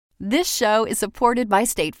This show is supported by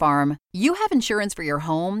State Farm. You have insurance for your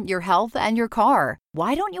home, your health, and your car.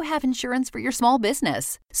 Why don't you have insurance for your small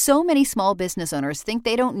business? So many small business owners think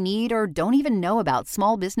they don't need or don't even know about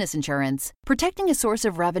small business insurance. Protecting a source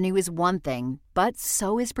of revenue is one thing, but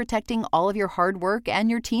so is protecting all of your hard work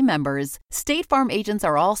and your team members. State Farm agents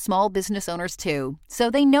are all small business owners too,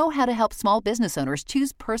 so they know how to help small business owners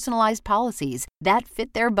choose personalized policies that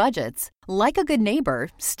fit their budgets. Like a good neighbor,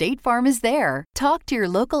 State Farm is there. Talk to your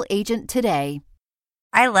local agent today.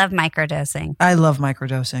 I love microdosing. I love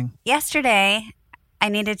microdosing. Yesterday, I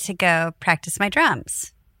needed to go practice my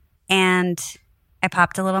drums, and I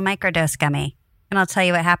popped a little microdose gummy, and I'll tell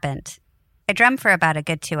you what happened. I drummed for about a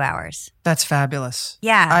good 2 hours. That's fabulous.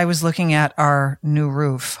 Yeah. I was looking at our new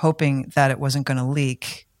roof, hoping that it wasn't going to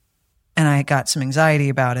leak, and I got some anxiety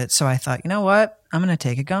about it. So I thought, you know what? I'm going to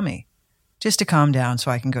take a gummy just to calm down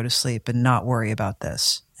so I can go to sleep and not worry about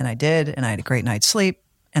this. And I did, and I had a great night's sleep,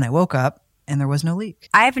 and I woke up, and there was no leak.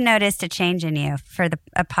 I've noticed a change in you for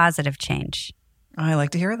a positive change. I like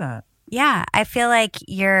to hear that. Yeah. I feel like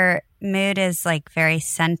your mood is like very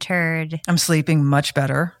centered. I'm sleeping much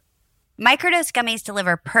better. Microdose gummies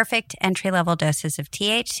deliver perfect entry-level doses of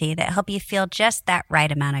THC that help you feel just that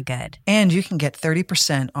right amount of good. And you can get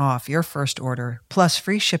 30% off your first order, plus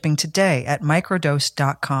free shipping today at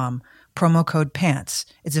microdose.com, promo code PANTS.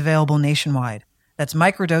 It's available nationwide. That's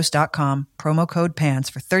microdose.com, promo code PANTS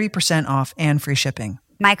for 30% off and free shipping.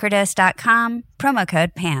 Microdose.com, promo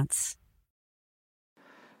code PANTS.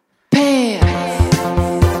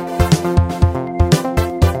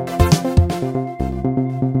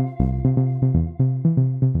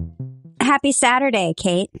 Happy Saturday,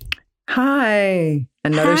 Kate. Hi.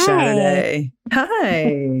 Another Hi. Saturday.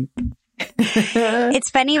 Hi. It's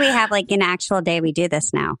funny we have like an actual day we do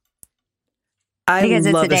this now. I Because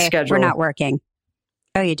it's love a day a schedule. we're not working.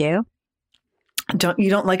 Oh, you do? You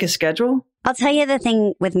don't like a schedule? I'll tell you the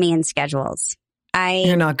thing with me and schedules.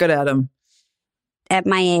 You're not good at them. At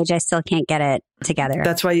my age, I still can't get it together.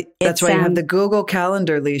 That's why you have the Google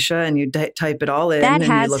Calendar, Leisha, and you type it all in. That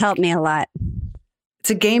and has helped me a lot. It's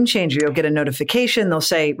a game changer. You'll get a notification. They'll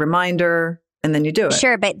say reminder, and then you do it.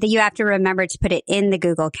 Sure, but you have to remember to put it in the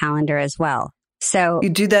Google Calendar as well. So You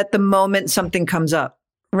do that the moment something comes up.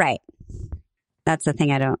 right. That's the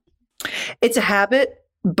thing I don't. It's a habit,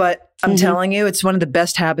 but I'm telling you, it's one of the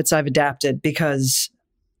best habits I've adapted because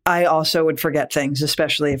I also would forget things,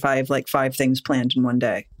 especially if I have like 5 things planned in one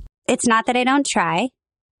day. It's not that I don't try.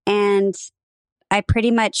 And I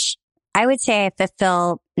would say I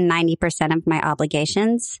fulfill 90% of my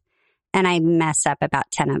obligations and I mess up about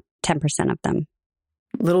 10% of them.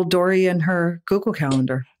 Little Dory and her Google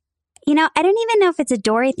Calendar. You know, I don't even know if it's a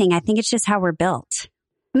Dory thing. I think it's just how we're built.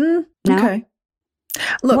 No? Okay.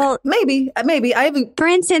 Look, Well- maybe I haven't. For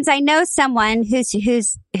instance, I know someone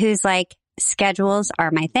who's like schedules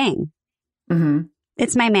are my thing. Mm-hmm.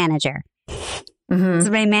 It's my manager. Mm-hmm. It's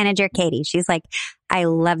my manager, Katie. She's like, I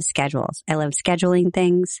love schedules. I love scheduling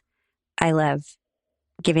things. I love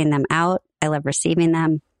giving them out. I love receiving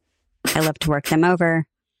them. I love to work them over.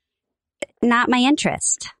 Not my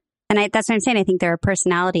interest. And that's what I'm saying. I think there are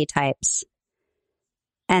personality types.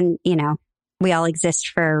 And, you know, we all exist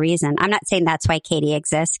for a reason. I'm not saying that's why Katie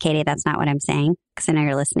exists. Katie, that's not what I'm saying. Because I know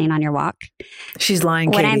you're listening on your walk. She's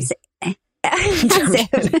lying, What Katie.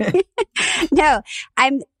 No,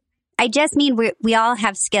 I just mean we all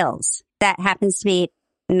have skills. That happens to be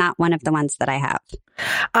not one of the ones that I have.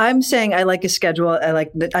 I'm saying I like a schedule. I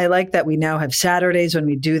like that we now have Saturdays when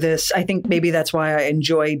we do this. I think maybe that's why I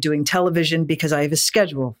enjoy doing television because I have a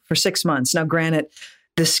schedule for 6 months. Now, granted,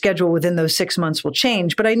 the schedule within those 6 months will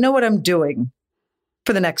change, but I know what I'm doing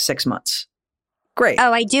for the next 6 months. Great.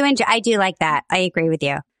 Oh, I do like that. I agree with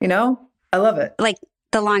you. You know, I love it. Like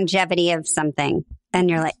the longevity of something. And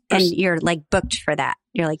you're like booked for that.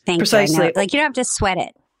 You're like, thank Precisely. you. I know. Like you don't have to sweat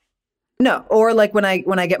it. No, or like when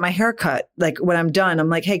I get my hair cut, like when I'm done, I'm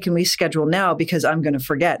like, hey, can we schedule now? Because I'm going to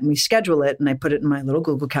forget. And we schedule it and I put it in my little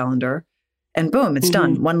Google Calendar and boom, it's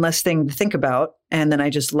done. One less thing to think about. And then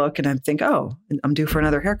I just look and I think, oh, I'm due for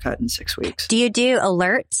another haircut in 6 weeks. Do you do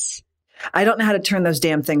alerts? I don't know how to turn those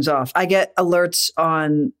damn things off. I get alerts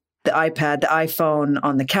on the iPad, the iPhone,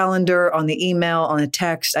 on the calendar, on the email, on the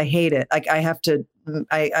text. I hate it. Like I have to,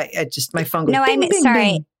 I just, my phone goes, No, bing, I'm bing, sorry.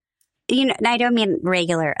 bing. You know, I don't mean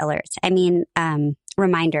regular alerts. I mean,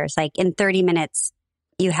 reminders, like in 30 minutes,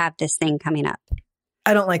 you have this thing coming up.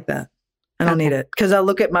 I don't like that. I don't need it because I'll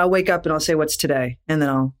wake up and I'll say, what's today? And then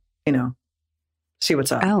I'll, see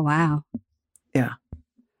what's up. Oh, wow. Yeah.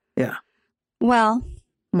 Yeah. Well,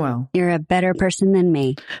 you're a better person than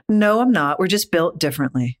me. No, I'm not. We're just built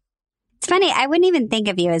differently. It's funny. I wouldn't even think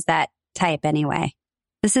of you as that type anyway.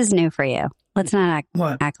 This is new for you. Let's not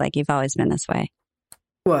act like you've always been this way.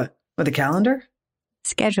 What? With a calendar?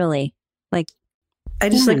 Schedule-y. Like, I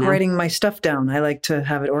just like writing my stuff down. I like to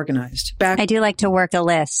have it organized. I do like to work a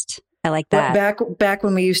list. I like that. Back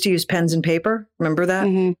when we used to use pens and paper. Remember that?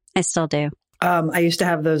 Mm-hmm. I still do. I used to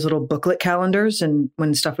have those little booklet calendars, and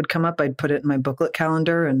when stuff would come up, I'd put it in my booklet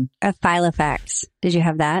calendar. And a Filofax. Did you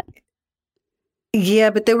have that?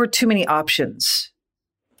 Yeah, but there were too many options.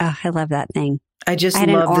 Oh, I love that thing. I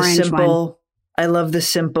love the simple. One. I love the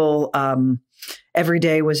simple. Every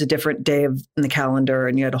day was a different day in the calendar,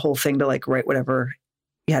 and you had a whole thing to like write whatever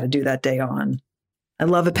you had to do that day on. I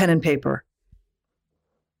love a pen and paper.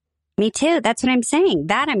 Me too. That's what I'm saying.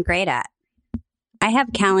 That I'm great at. I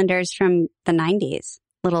have calendars from the 90s,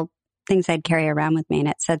 little things I'd carry around with me, and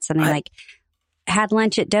it said something like, had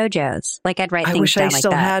lunch at Dojo's. Like I'd write things down like that. I wish I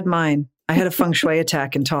still had mine. I had a feng shui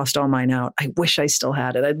attack and tossed all mine out. I wish I still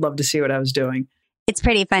had it. I'd love to see what I was doing. It's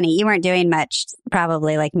pretty funny. You weren't doing much,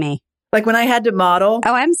 probably like me. Like when I had to model.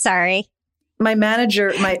 Oh, I'm sorry. My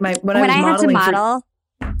manager, when I had to model.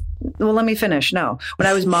 Well, let me finish. No, when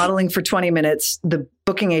I was modeling for 20 minutes, the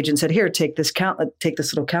booking agent said, "Here, take this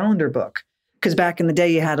little calendar book." Because back in the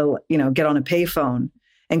day, you had to, get on a payphone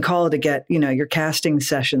and call to get, your casting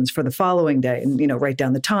sessions for the following day, and write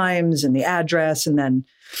down the times and the address, and then,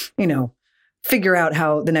 figure out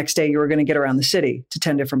how the next day you were going to get around the city to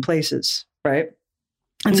 10 different places, right?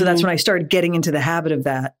 And so that's when I started getting into the habit of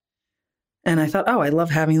that. And I thought, oh, I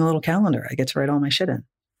love having a little calendar. I get to write all my shit in.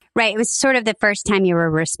 Right. It was sort of the first time you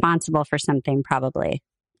were responsible for something, probably.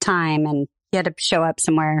 Time, and you had to show up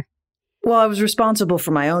somewhere. Well, I was responsible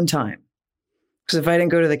for my own time. Because if I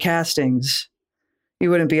didn't go to the castings, you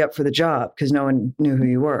wouldn't be up for the job because no one knew who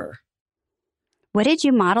you were. What did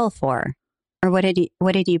you model for? Or what did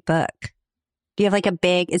you book? Do you have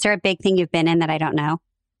is there a big thing you've been in that I don't know?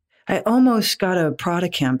 I almost got a Prada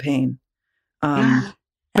campaign. But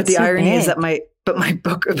the irony is that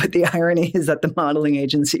the irony is that the modeling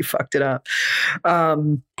agency fucked it up.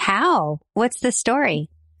 How? What's the story?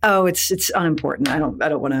 Oh, it's unimportant. I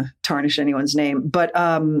don't want to tarnish anyone's name, but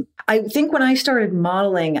I think when I started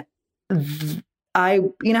modeling, you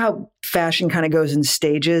know how fashion kind of goes in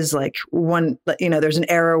stages. Like there's an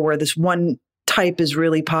era where this one type is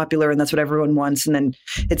really popular and that's what everyone wants, and then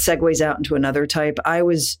it segues out into another type.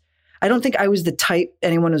 I don't think I was the type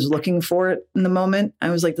anyone was looking for in the moment. I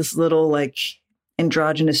was like this little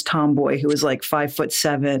androgynous tomboy who was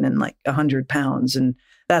 5'7" and 100 pounds. And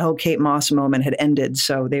that whole Kate Moss moment had ended.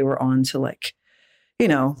 So they were on to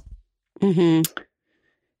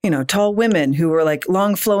tall women who were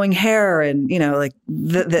long flowing hair and,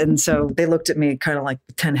 and so they looked at me kind of like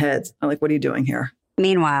 10 heads. I'm like, what are you doing here?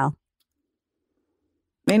 Meanwhile,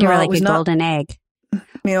 you were like a golden egg.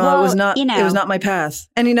 It was not. It was not my path,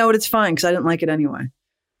 and you know what? It's fine because I didn't like it anyway.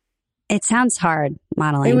 It sounds hard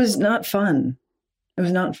modeling. It was not fun. You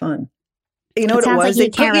know what it was?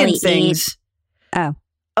 Like they put you in things. Eat.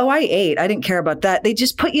 Oh, I ate. I didn't care about that. They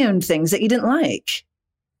just put you in things that you didn't like.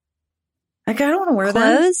 I don't want to wear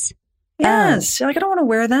clothes? That. Yes. I don't want to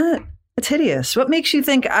wear that. It's hideous. What makes you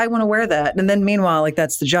think I want to wear that? And then meanwhile,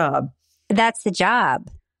 that's the job. That's the job.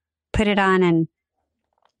 Put it on and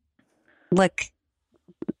look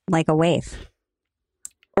like a waif.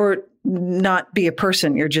 Or not be a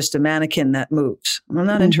person. You're just a mannequin that moves. I'm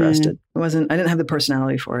not interested. I didn't have the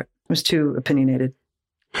personality for it. It was too opinionated.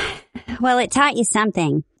 Well, it taught you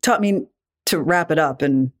something. Taught me to wrap it up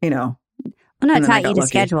and, Well, no, it taught you the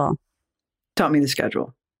schedule. Taught me the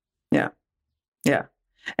schedule. Yeah. Yeah.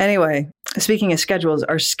 Anyway, speaking of schedules,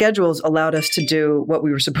 our schedules allowed us to do what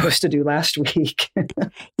we were supposed to do last week.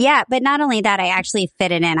 Yeah, but not only that, I actually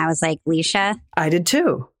fit it in. I was like, Leisha. I did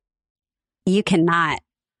too. You cannot.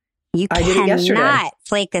 I did it yesterday.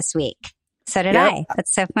 Flake this week. So did I.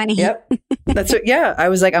 That's so funny. Yep. That's it. Yeah. I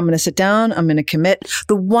was like, I'm going to sit down. I'm going to commit.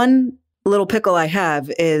 The one little pickle I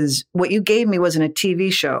have is what you gave me wasn't a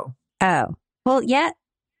TV show. Oh, well, yeah.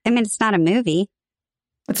 I mean, it's not a movie.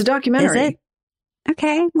 It's a documentary. Is it?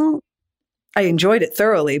 Okay. Well, I enjoyed it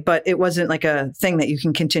thoroughly, but it wasn't like a thing that you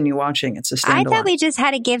can continue watching. It's a standalone. I thought we just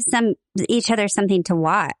had to give each other something to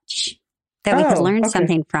watch that we could learn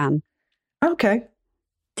something from. Okay.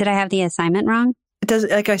 Did I have the assignment wrong? It does.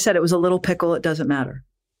 Like I said, it was a little pickle. It doesn't matter.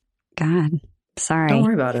 God, sorry. Don't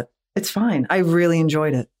worry about it. It's fine. I really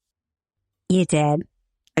enjoyed it. You did.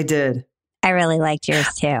 I did. I really liked yours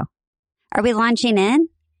too. Are we launching in?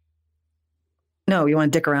 No, you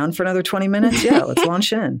want to dick around for another 20 minutes? Yeah, let's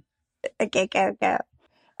launch in. Okay, go.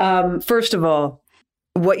 First of all,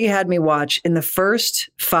 what you had me watch in the first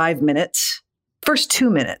 5 minutes, first 2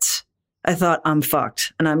 minutes, I thought I'm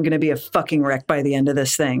fucked and I'm going to be a fucking wreck by the end of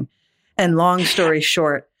this thing. And long story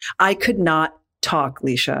short, I could not talk,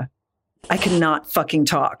 Leisha. I could not fucking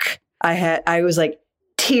talk. I was like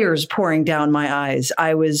tears pouring down my eyes.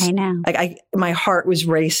 I know. Like my heart was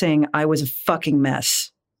racing. I was a fucking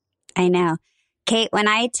mess. I know. Kate, when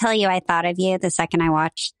I tell you I thought of you the second I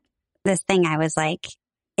watched this thing, I was like,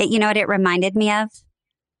 you know what it reminded me of?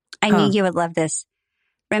 I knew you would love this.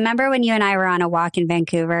 Remember when you and I were on a walk in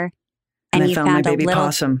Vancouver and you found my baby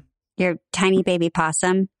possum? Your tiny baby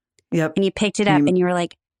possum? Yep. And you picked it up and you were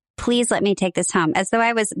like, please let me take this home. As though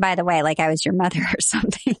I was, by the way, like I was your mother or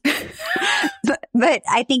something. but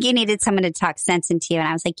I think you needed someone to talk sense into you. And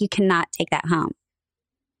I was like, you cannot take that home.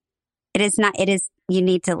 You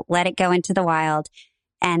need to let it go into the wild.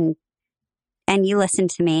 And you listen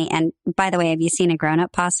to me. And by the way, have you seen a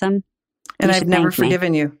grown-up possum? And I've never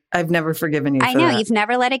forgiven you. I've never forgiven you. I know you've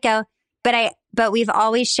never let it go. But we've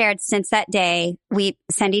always shared since that day. We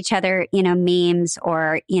send each other, memes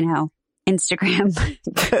or, Instagram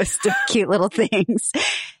posts of cute little things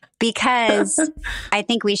because I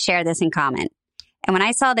think we share this in common. And when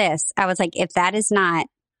I saw this, I was like, if that is not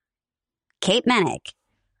Kate Menick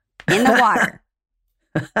in the water,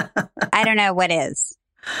 I don't know what is.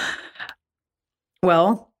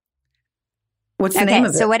 Well, what's the name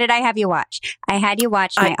of it? So what did I have you watch? I had you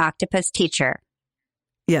watch My Octopus Teacher.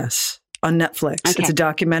 Yes. On Netflix. Okay. It's a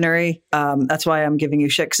documentary. That's why I'm giving you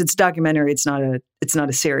shit, because it's a documentary. It's not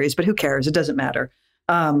a series, but who cares? It doesn't matter.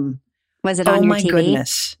 Was it on your TV? Oh my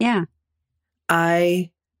goodness. Yeah.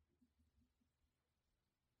 I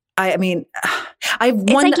mean, I've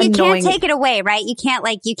one it's like you annoying... can't take it away, right?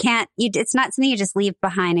 It's not something you just leave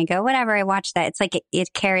behind and go, whatever, I watched that. It's like you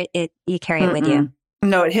carry it with you.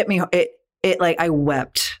 No, it hit me. It like I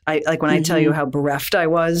wept. When I tell you how bereft I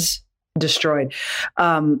was, destroyed.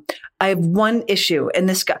 I have one issue, and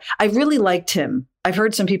this guy, I really liked him. I've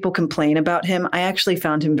heard some people complain about him. I actually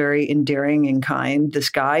found him very endearing and kind. This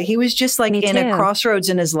guy, he was just like in a crossroads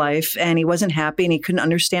in his life, and he wasn't happy, and he couldn't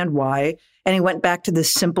understand why. And he went back to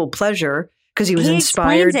this simple pleasure because he was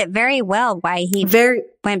inspired. He explains it very well why he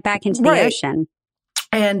went back into the ocean.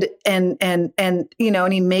 And and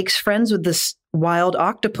he makes friends with this wild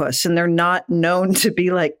octopus, and they're not known to be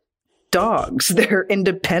like dogs. They're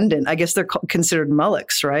independent. I guess they're considered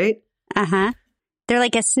mullocks, right? Uh-huh. They're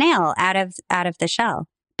like a snail out of the shell.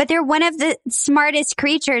 But they're one of the smartest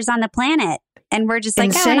creatures on the planet. And we're just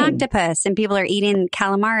like, an octopus. And people are eating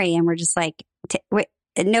calamari. And we're just like,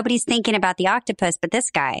 nobody's thinking about the octopus, but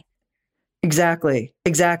this guy. Exactly.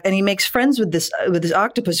 And he makes friends with this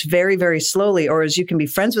octopus very, very slowly, or as you can be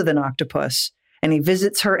friends with an octopus. And he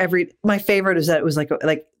visits her my favorite is that it was like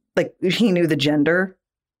he knew the gender.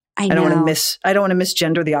 I don't want to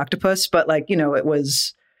misgender the octopus, but it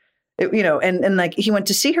was, and like he went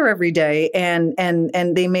to see her every day, and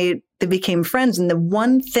they became friends. And the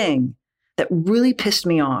one thing that really pissed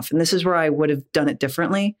me off, and this is where I would have done it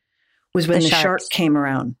differently, was when the shark came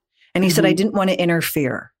around, and he said, I didn't want to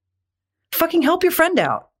interfere. Fucking help your friend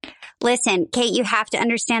out. Listen, Kate, you have to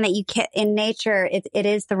understand that in nature, it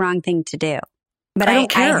is the wrong thing to do. But I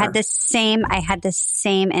don't care. I had the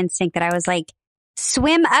same instinct that I was like,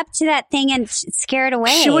 swim up to that thing and scare it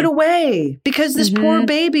away. Shoo it away. Because this poor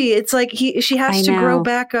baby, it's like she has to grow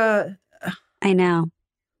back I know.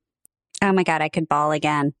 Oh my God, I could bawl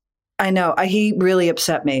again. I know. He really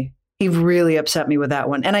upset me. He really upset me with that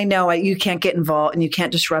one. And I know you can't get involved and you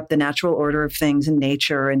can't disrupt the natural order of things in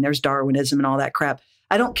nature, and there's Darwinism and all that crap.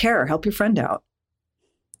 I don't care. Help your friend out.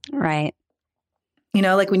 Right.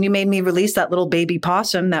 Like when you made me release that little baby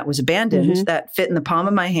possum that was abandoned, that fit in the palm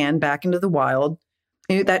of my hand back into the wild.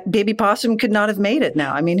 That baby possum could not have made it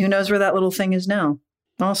now. I mean, who knows where that little thing is now?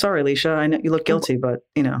 Oh, sorry, Leisha. I know you look guilty, but,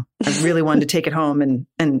 I really wanted to take it home and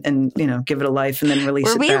give it a life and then release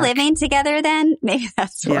it back. Were we living together then? Maybe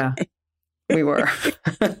that's why. Yeah, we were.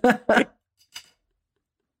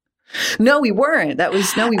 No, we weren't.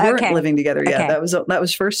 We weren't living together yet. Okay. That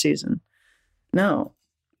was first season. No.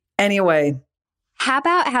 Anyway. How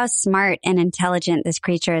about how smart and intelligent this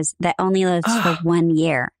creature is that only lives for 1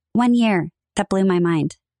 year? 1 year. That blew my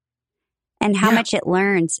mind. And how much it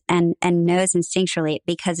learns and knows instinctually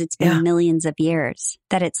because it's been millions of years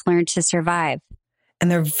that it's learned to survive.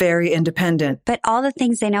 And they're very independent. But all the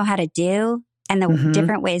things they know how to do and the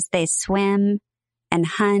different ways they swim and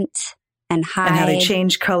hunt and hide. And how they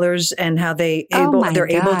change colors and how they're able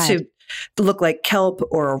to look like kelp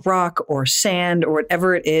or a rock or sand or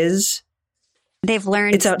whatever it is. They've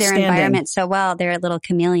learned their environment so well. They're little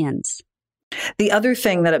chameleons. The other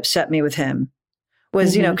thing that upset me with him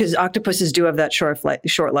was, because octopuses do have that short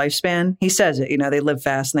lifespan. He says it, they live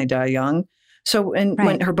fast and they die young. So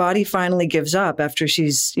when her body finally gives up after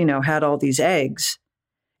she's, had all these eggs,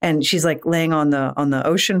 and she's like laying on the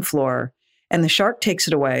ocean floor, and the shark takes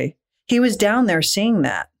it away. He was down there seeing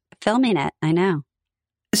that. Filming it, I know.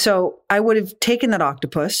 So I would have taken that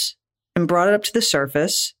octopus and brought it up to the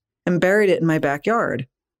surface and buried it in my backyard.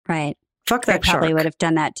 Right. Fuck that I probably shark. would have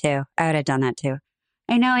done that too. I would have done that too.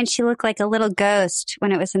 I know, and she looked like a little ghost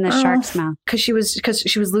when it was in the shark's mouth. Because she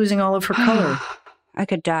was losing all of her color. I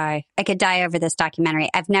could die. I could die over this documentary.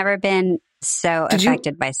 I've never been so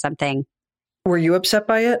affected by something. Were you upset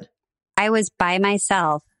by it? I was by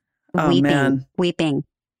myself, weeping.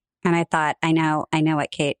 And I thought, I know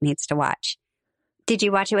what Kate needs to watch. Did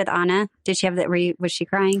you watch it with Anna? Did she have that? Was she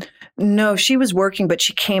crying? No, she was working, but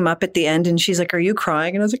she came up at the end and she's like, "Are you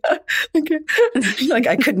crying?" And I was like, okay. Like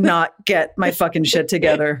I could not get my fucking shit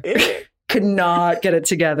together. Could not get it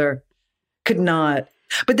together. Could not.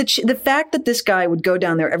 But the fact that this guy would go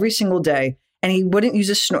down there every single day and he wouldn't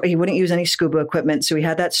use he wouldn't use any scuba equipment, so he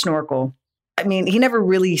had that snorkel. I mean, he never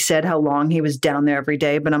really said how long he was down there every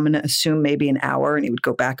day, but I'm going to assume maybe an hour, and he would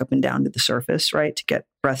go back up and down to the surface, right, to get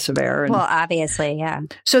breaths of air. And, well, obviously, yeah.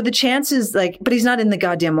 So the chances, but he's not in the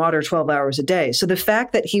goddamn water 12 hours a day. So the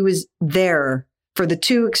fact that he was there for the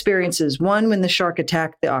two experiences, one when the shark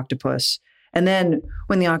attacked the octopus, and then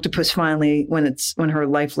when the octopus finally, when her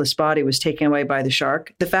lifeless body was taken away by the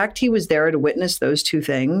shark, the fact he was there to witness those two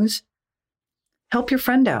things, help your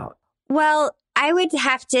friend out. Well, I would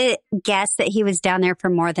have to guess that he was down there for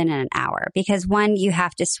more than an hour because one, you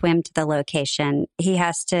have to swim to the location. He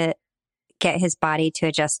has to get his body to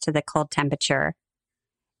adjust to the cold temperature.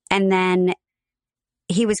 And then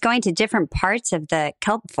he was going to different parts of the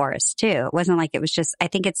kelp forest too. It wasn't like it was just, I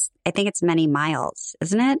think it's many miles,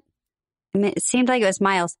 isn't it? I mean, it seemed like it was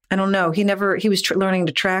miles. I don't know. He was learning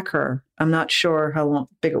to track her. I'm not sure how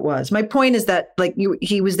big it was. My point is that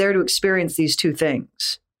he was there to experience these two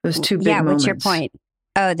things. Those two big moments. What's your point?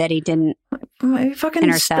 Oh, that he didn't fucking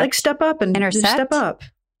intercept? Step up and intercept? Step up.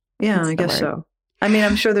 Yeah, that's I guess so. I mean,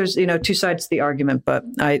 I'm sure there's, two sides to the argument, but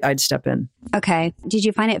I'd step in. Okay. Did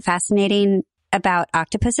you find it fascinating about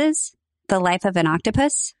octopuses? The life of an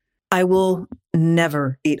octopus? I will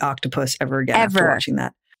never eat octopus ever again after watching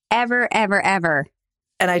that. Ever.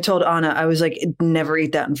 And I told Anna, I was like, never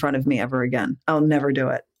eat that in front of me ever again. I'll never do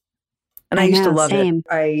it. And I used to love it.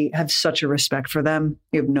 I have such a respect for them.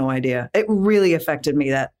 You have no idea. It really affected me,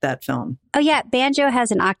 that film. Oh, yeah. Banjo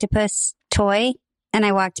has an octopus toy. And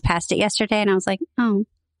I walked past it yesterday and I was like, oh,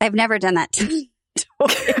 I've never done that to toy.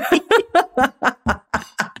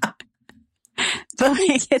 But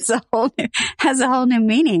it's has a whole new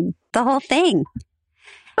meaning. The whole thing.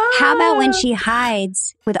 How about when she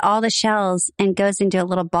hides with all the shells and goes into a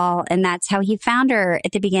little ball, and that's how he found her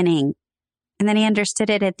at the beginning. And then he understood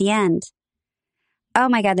it at the end. Oh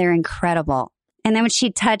my God, they're incredible. And then when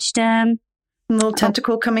she touched him. A little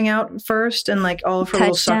tentacle coming out first, and all of her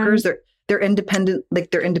little suckers, they're independent,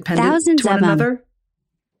 they're independent Thousands to one of them. another.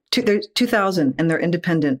 There's 2,000, and they're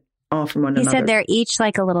independent all from one another. He said they're each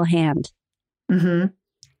like a little hand. Mm-hmm.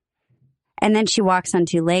 And then she walks on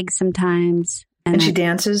two legs sometimes. And she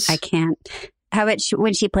dances. I can't. How about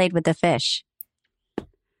when she played with the fish?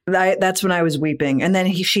 That's when I was weeping. And then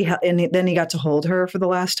then he got to hold her for the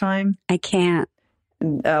last time. I can't.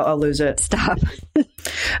 I'll lose it. Stop.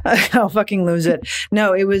 I'll fucking lose it.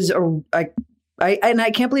 No, it was I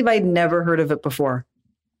can't believe I'd never heard of it before.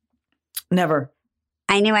 Never.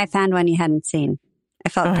 I knew I found one you hadn't seen. I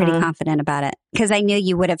felt pretty confident about it because I knew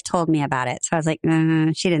you would have told me about it. So I was like,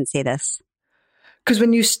 she didn't see this. Because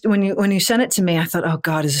when you sent it to me, I thought, oh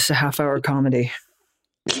God, is this a half-hour comedy?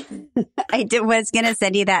 Was going to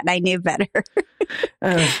send you that, and I knew better.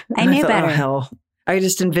 I knew better. Oh hell! I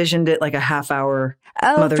just envisioned it like a half-hour.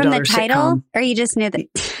 Oh, from the title, sitcom. Or you just knew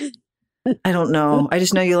that? I don't know. I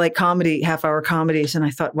just know you like comedy, half-hour comedies, and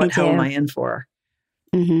I thought, what hell am I in for?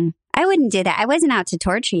 Mm-hmm. I wouldn't do that. I wasn't out to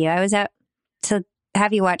torture you. I was out to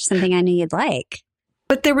have you watch something I knew you'd like.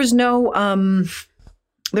 But there was no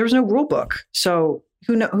rule book, so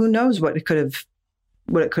who knows what it could have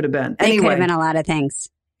been. It could have been a lot of things.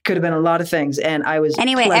 Could have been a lot of things, and I was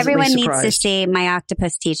everyone surprised. Needs to see My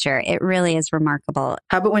Octopus Teacher. It really is remarkable.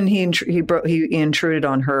 How about when he intruded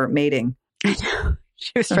on her mating? I know.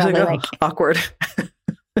 She was probably awkward.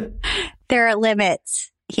 There are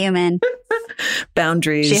limits, human.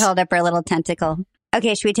 Boundaries. She held up her little tentacle.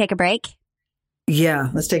 Okay, should we take a break? Yeah,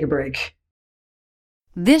 let's take a break.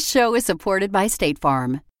 This show is supported by State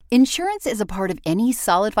Farm. Insurance is a part of any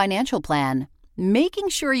solid financial plan. Making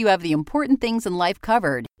sure you have the important things in life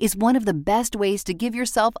covered is one of the best ways to give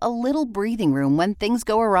yourself a little breathing room when things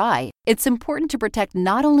go awry. It's important to protect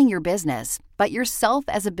not only your business, but yourself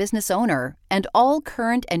as a business owner and all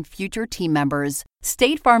current and future team members.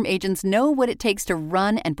 State Farm agents know what it takes to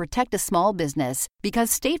run and protect a small business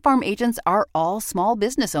because State Farm agents are all small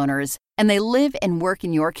business owners and they live and work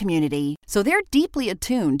in your community. So they're deeply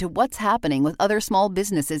attuned to what's happening with other small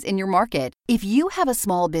businesses in your market. If you have a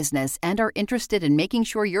small business and are interested in making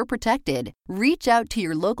sure you're protected, reach out to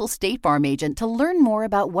your local State Farm agent to learn more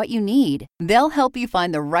about what you need. They'll help you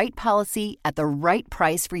find the right policy at the right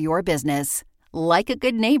price for your business. Like a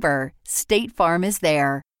good neighbor, State Farm is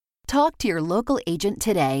there. Talk to your local agent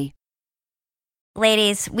today.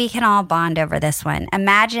 Ladies, we can all bond over this one.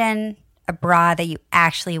 Imagine a bra that you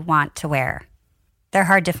actually want to wear. They're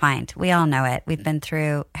hard to find. We all know it. We've been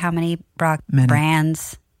through how many bra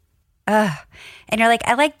brands? Ugh. And you're like,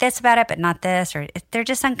 I like this about it, but not this, or they're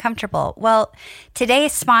just uncomfortable. Well,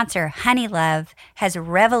 today's sponsor, Honeylove, has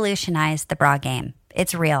revolutionized the bra game.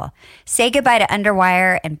 It's real. Say goodbye to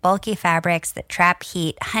underwire and bulky fabrics that trap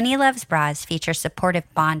heat. Honeylove's bras feature supportive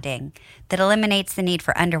bonding that eliminates the need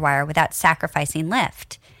for underwire without sacrificing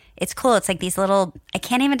lift. It's cool. It's like these little, I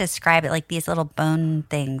can't even describe it, like these little bone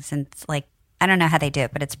things. And it's like, I don't know how they do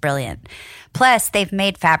it, but it's brilliant. Plus, they've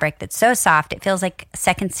made fabric that's so soft, it feels like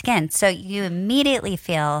second skin. So you immediately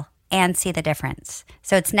feel and see the difference.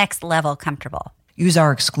 So it's next level comfortable. Use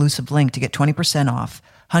our exclusive link to get 20% off.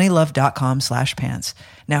 Honeylove.com/pants.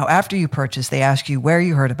 Now, after you purchase, they ask you where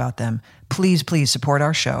you heard about them. Please support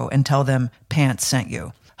our show and tell them Pants sent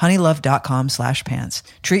you. Honeylove.com/pants.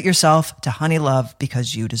 Treat yourself to Honeylove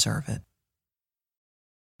because you deserve it.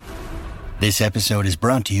 This episode is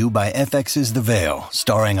brought to you by FX's The Veil,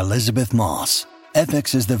 starring Elizabeth Moss.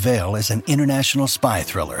 FX's The Veil is an international spy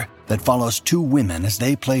thriller that follows two women as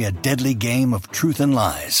they play a deadly game of truth and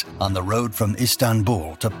lies on the road from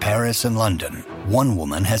Istanbul to Paris and London. One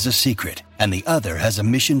woman has a secret, and the other has a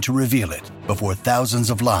mission to reveal it before thousands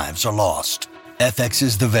of lives are lost.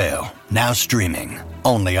 FX's The Veil, now streaming,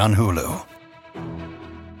 only on Hulu.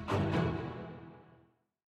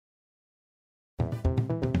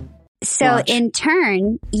 So in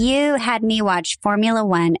turn, you had me watch Formula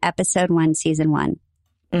One, Episode 1, Season 1.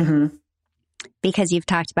 Mm-hmm. Because you've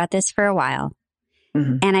talked about this for a while.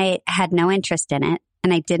 Mm-hmm. And I had no interest in it.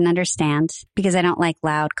 And I didn't understand because I don't like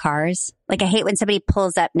loud cars. Like I hate when somebody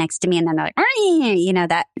pulls up next to me and then they're like, you know,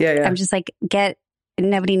 that. Yeah. I'm just like,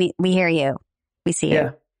 we hear you. We see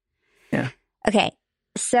you. Yeah. Okay.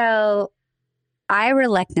 So I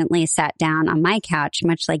reluctantly sat down on my couch,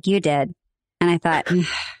 much like you did. And I thought,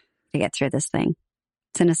 to get through this thing.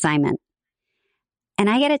 It's an assignment. And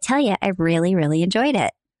I got to tell you, I really, really enjoyed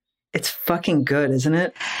it. It's fucking good, isn't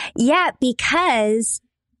it? Yeah, because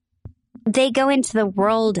they go into the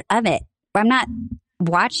world of it. I'm not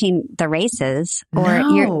watching the races, or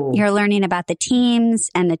you're learning about the teams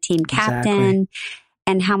and the team captain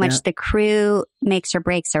and how much the crew makes or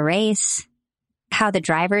breaks a race, how the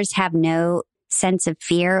drivers have no sense of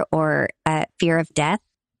fear or fear of death.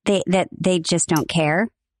 They just don't care.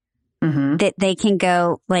 Mm-hmm. That they can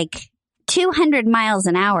go like 200 miles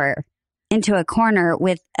an hour into a corner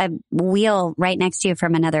with a wheel right next to you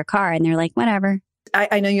from another car. And they're like, whatever.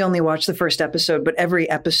 I know you only watched the first episode, but every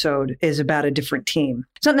episode is about a different team.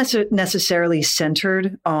 It's not necessarily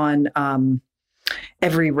centered on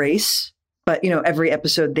every race, but, every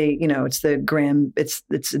episode it's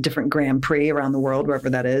it's a different Grand Prix around the world, wherever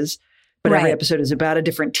that is. But every episode is about a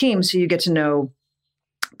different team. So you get to know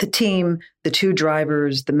the team, the two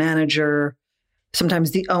drivers, the manager,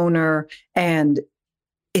 sometimes the owner, and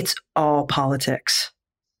it's all politics.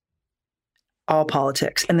 All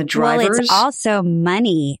politics. And the drivers... Well, it's also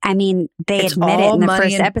money. I mean, they admit it in the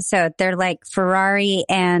first episode. They're like Ferrari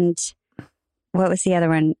and... What was the other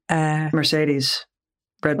one? Mercedes.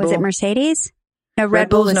 Red Bull. Was it Mercedes? No, Red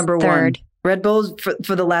Bull Bull was number third. one. Red Bull,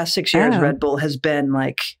 for the last 6 years, Red Bull has been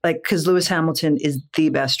like, because Lewis Hamilton is the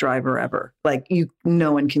best driver ever. Like,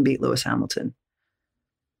 no one can beat Lewis Hamilton.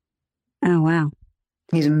 Oh, wow.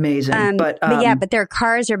 He's amazing. But their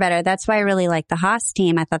cars are better. That's why I really like the Haas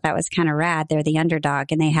team. I thought that was kind of rad. They're the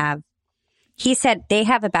underdog, and he said they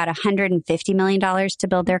have about $150 million to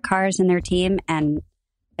build their cars and their team. And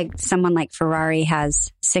someone like Ferrari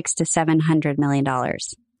has $600 to $700 million.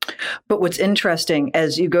 But what's interesting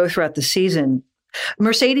as you go throughout the season,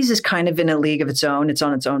 Mercedes is kind of in a league of its own. It's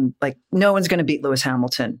on its own. Like, no one's going to beat Lewis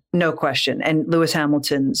Hamilton. No question. And Lewis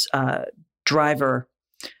Hamilton's driver,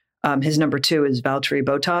 his number 2 is Valtteri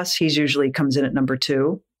Bottas. He's usually comes in at number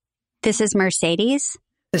 2. This is Mercedes?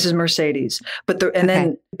 This is Mercedes. But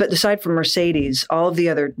aside from Mercedes,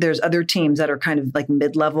 there's other teams that are kind of like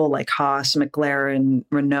mid-level, like Haas, McLaren,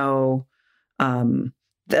 Renault.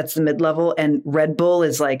 That's the mid-level. And Red Bull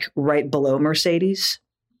is like right below Mercedes.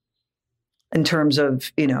 in terms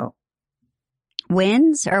of,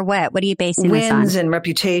 wins or what? What are you basing this on? Wins and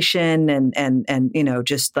reputation and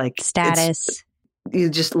just like status. You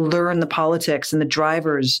just learn the politics and the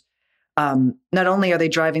drivers. Not only are they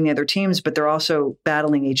driving the other teams, but they're also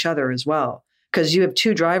battling each other as well. Because you have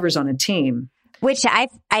two drivers on a team. Which I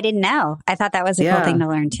didn't know. I thought that was a cool thing to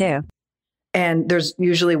learn too. And there's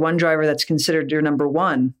usually one driver that's considered your number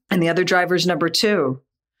one and the other driver's number two.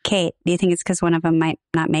 Kate, do you think it's because one of them might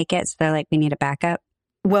not make it? So they're like, we need a backup?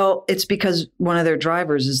 Well, it's because one of their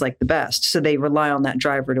drivers is like the best. So they rely on that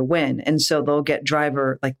driver to win. And so they'll get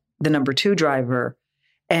driver, like the number two driver,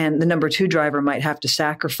 and the number two driver might have to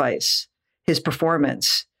sacrifice his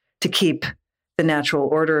performance to keep the natural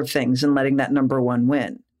order of things and letting that number one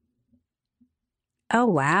win. Oh,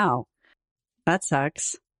 wow. That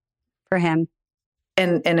sucks for him.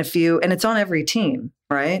 And it's on every team,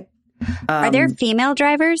 right? Are there female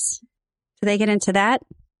drivers? Do they get into that?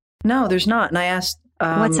 No, there's not. And I asked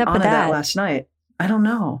what's up Anna with that last night. I don't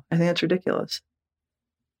know. I think that's ridiculous.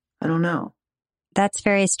 I don't know. That's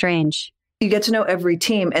very strange. You get to know every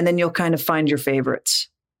team and then you'll kind of find your favorites.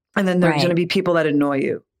 And then there's going to be people that annoy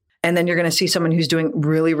you. And then you're going to see someone who's doing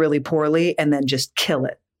really, really poorly and then just kill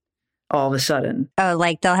it all of a sudden. Oh,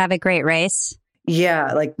 like they'll have a great race?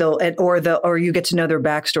 Yeah, like or you get to know their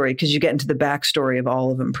backstory because you get into the backstory of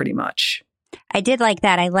all of them pretty much. I did like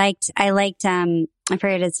that. I liked I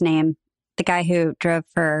forget his name, the guy who drove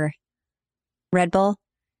for Red Bull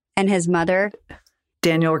and his mother.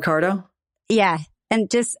 Daniel Ricciardo? Yeah. And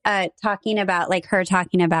just talking about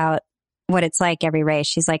what it's like every race.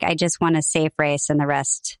 She's like, I just want a safe race and the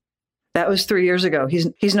rest. That was 3 years ago.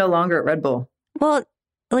 He's no longer at Red Bull. Well,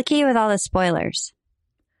 look at you with all the spoilers.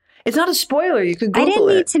 It's not a spoiler. You could Google it. I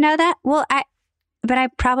didn't need to know that. Well, but I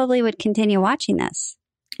probably would continue watching this.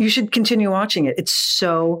 You should continue watching it. It's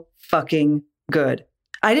so fucking good.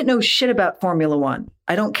 I didn't know shit about Formula One.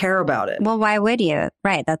 I don't care about it. Well, why would you?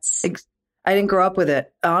 Right. I didn't grow up with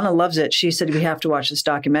it. Anna loves it. She said we have to watch this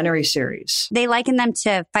documentary series. They liken them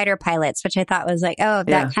to fighter pilots, which I thought was like, oh,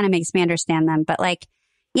 that kind of makes me understand them. But like,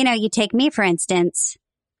 you take me, for instance,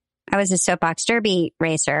 I was a soapbox derby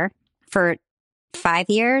racer for 5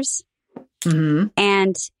 years. Mm-hmm.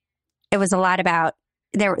 And it was a lot about,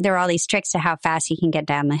 there were all these tricks to how fast you can get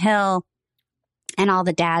down the hill. And all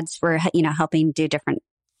the dads were, helping do different,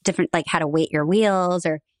 like how to weight your wheels,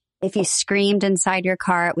 or if you screamed inside your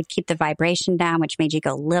car, it would keep the vibration down, which made you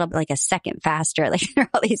go a little bit like a second faster. Like there are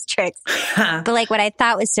all these tricks. But like what I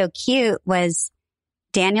thought was so cute was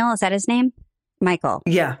Daniel. Is that his name? Michael.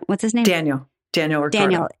 Yeah. What's his name? Daniel Ricciardo.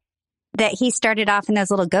 Daniel. That he started off in those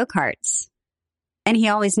little go-karts. And he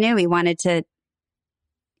always knew he wanted to,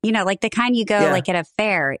 like the kind you go like at a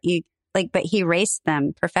fair, but he raced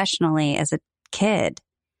them professionally as a kid.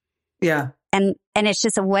 Yeah. And it's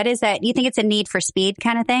just, what is that? You think it's a need for speed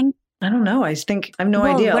kind of thing? I don't know. I have no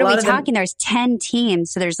idea. What are we talking? There's 10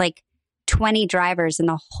 teams. So there's like 20 drivers in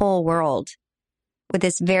the whole world with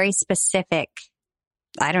this very specific,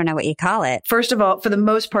 I don't know what you call it. First of all, for the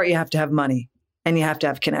most part, you have to have money and you have to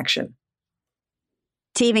have connection.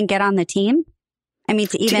 To even get on the team? I mean,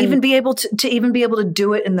 to even be able to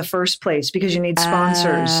do it in the first place, because you need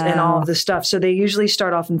sponsors and all of this stuff. So they usually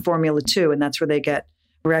start off in Formula 2, and that's where they get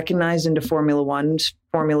recognized into Formula 1.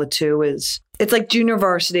 Formula 2 it's like junior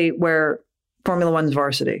varsity, where Formula 1's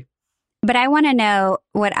varsity. But I want to know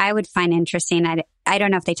what I would find interesting. I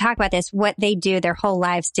don't know if they talk about this, what they do their whole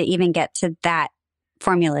lives to even get to that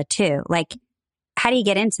Formula 2. Like, how do you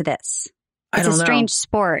get into this? It's a strange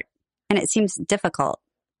sport, and it seems difficult.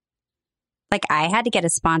 Like, I had to get a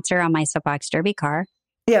sponsor on my soapbox derby car.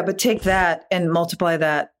 Yeah, but take that and multiply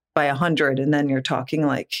that by 100, and then you're talking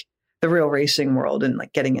like the real racing world and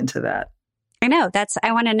like getting into that. I know.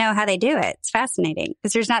 I want to know how they do it. It's fascinating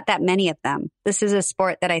because there's not that many of them. This is a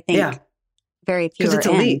sport that I think very few are in. Because it's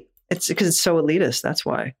elite. It's because it's so elitist. That's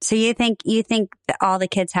why. So you think that all the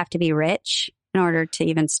kids have to be rich in order to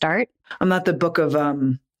even start? I'm not the book of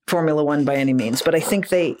Formula 1 by any means, but I think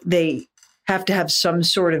they have to have some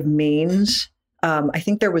sort of means. I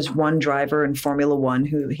think there was one driver in Formula 1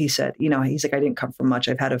 who he said, he's like, I didn't come from much.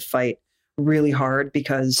 I've had to fight really hard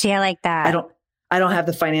because I like that. I don't have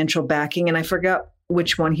the financial backing, and I forgot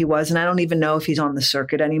which one he was. And I don't even know if he's on the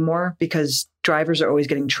circuit anymore, because drivers are always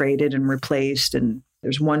getting traded and replaced. And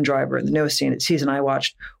there's one driver in the newest season I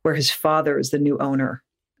watched where his father is the new owner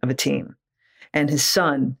of a team, and his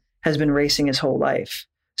son has been racing his whole life.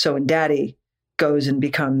 So when daddy goes and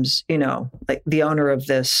becomes, like the owner of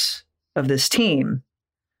this team,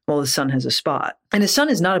 well, his son has a spot. And his son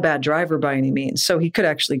is not a bad driver by any means. So he could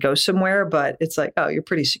actually go somewhere, but it's like, oh, you're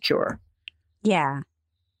pretty secure. Yeah,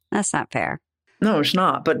 that's not fair. No, it's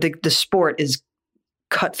not. But the sport is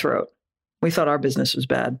cutthroat. We thought our business was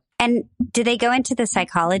bad. And do they go into the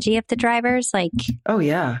psychology of the drivers? Like, oh,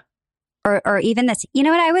 yeah. Or even this, you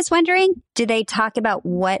know what I was wondering? Do they talk about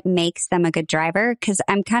what makes them a good driver? Because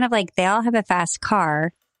I'm kind of like, they all have a fast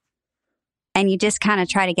car and you just kind of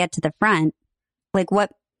try to get to the front. Like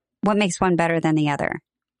what makes one better than the other?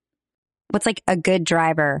 What's like a good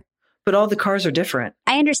driver? But all the cars are different.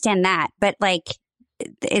 I understand that. But like,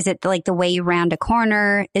 is it like the way you round a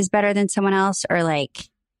corner is better than someone else? Or like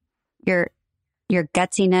your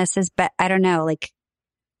gutsiness is I don't know. Like,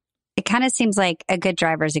 it kind of seems like a good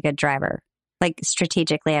driver is a good driver. Like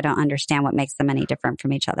strategically, I don't understand what makes them any different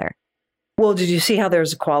from each other. Well, did you see how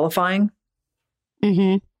there's a qualifying?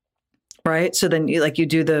 Mm-hmm. Right. So then you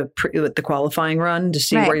do the qualifying run to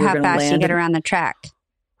see where you're going to land. How fast you get around the track.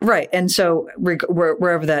 Right. And so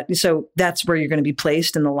wherever that's where you're going to be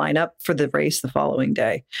placed in the lineup for the race the following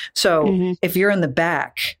day. So if you're in the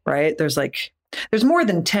back, right, there's more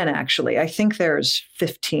than 10, actually. I think there's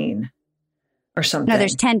 15 or something. No,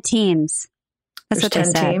 there's 10 teams. That's what they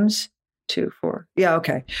said. 10 teams? 2, 4. Yeah.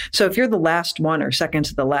 Okay. So if you're the last one or second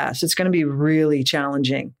to the last, it's going to be really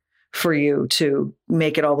challenging for you to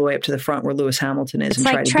make it all the way up to the front where Lewis Hamilton is and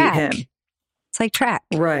try to beat him. It's like track.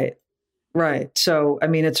 Right. Right. So, I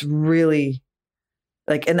mean, it's really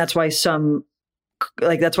and that's why some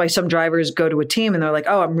drivers go to a team and they're like,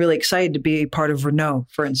 oh, I'm really excited to be part of Renault,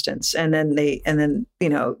 for instance. And then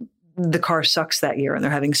the car sucks that year and they're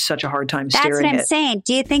having such a hard time steering it. That's what I'm saying.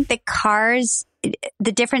 Do you think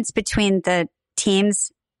the difference between the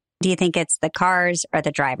teams, do you think it's the cars or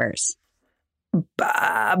the drivers?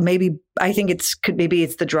 Maybe it's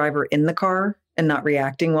the driver in the car and not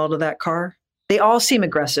reacting well to that car. They all seem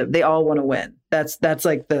aggressive. They all want to win. That's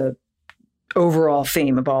like the overall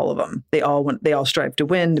theme of all of them. They all strive to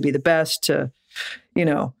win, to be the best, to,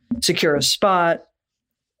 secure a spot.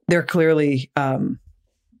 They're clearly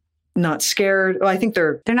not scared. Well, I think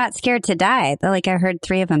they're not scared to die. I heard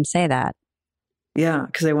 3 of them say that. Yeah,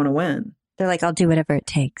 because they want to win. They're like, I'll do whatever it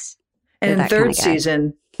takes. And in third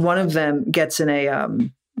season, one of them gets in a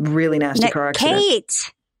really nasty car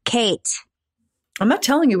accident. Kate. I'm not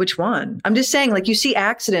telling you which one. I'm just saying, you see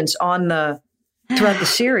accidents throughout the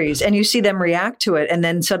series and you see them react to it. And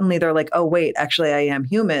then suddenly they're like, oh, wait, actually, I am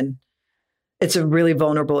human. It's a really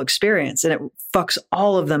vulnerable experience. And it fucks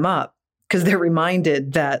all of them up because they're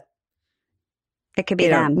reminded that it could be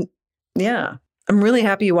them. Yeah. I'm really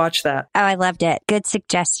happy you watched that. Oh, I loved it. Good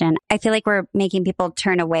suggestion. I feel like we're making people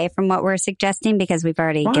turn away from what we're suggesting because we've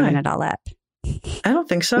already given it all up. I don't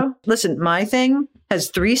think so. Listen, my thing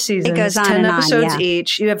has 3 seasons, it goes on 10 episodes on,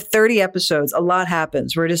 each. You have 30 episodes. A lot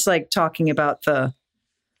happens. We're just talking about the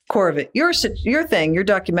core of it. Your thing, your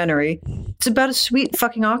documentary, it's about a sweet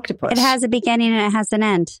fucking octopus. It has a beginning and it has an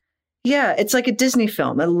end. Yeah, it's like a Disney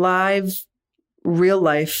film, a live, real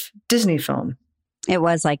life Disney film. It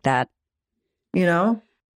was like that.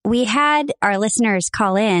 We had our listeners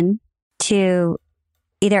call in to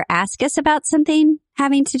either ask us about something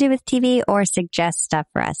having to do with TV or suggest stuff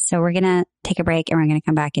for us. So we're going to take a break and we're going to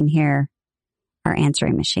come back and hear our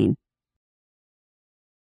answering machine.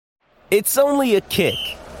 It's only a kick,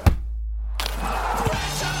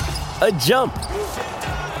 a jump,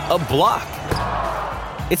 a block.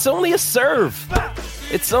 It's only a serve.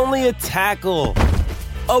 It's only a tackle,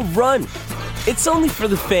 a run. It's only for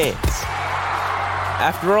the fans.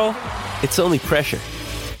 After all, it's only pressure.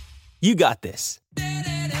 You got this.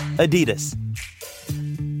 Adidas.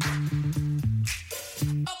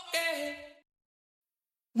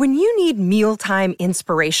 When you need mealtime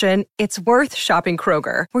inspiration, it's worth shopping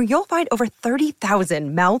Kroger, where you'll find over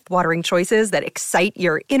 30,000 mouth-watering choices that excite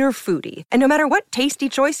your inner foodie. And no matter what tasty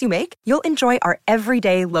choice you make, you'll enjoy our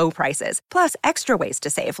everyday low prices, plus extra ways to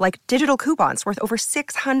save, like digital coupons worth over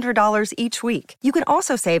 $600 each week. You can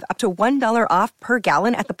also save up to $1 off per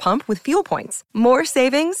gallon at the pump with fuel points. More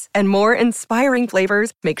savings and more inspiring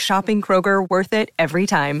flavors make shopping Kroger worth it every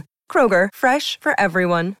time. Kroger, fresh for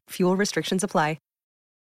everyone. Fuel restrictions apply.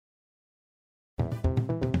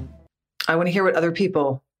 I want to hear what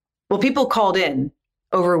people called in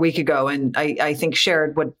over a week ago and I think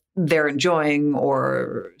shared what they're enjoying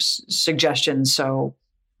or suggestions. So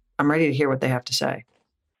I'm ready to hear what they have to say.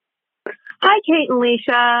 Hi, Kate and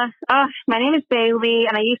Leisha. My name is Bailey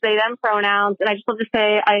and I use they, them pronouns. And I just love to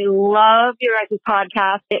say I love your guys'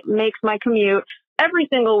 podcast. It makes my commute every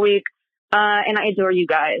single week. And I adore you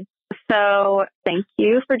guys. So thank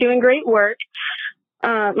you for doing great work.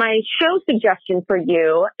 My show suggestion for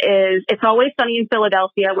you is It's Always Sunny in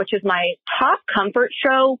Philadelphia, which is my top comfort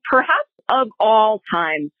show, perhaps of all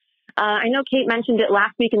time. I know Kate mentioned it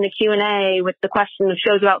last week in the Q&A with the question of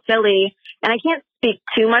shows about Philly, and I can't speak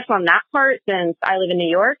too much on that part since I live in New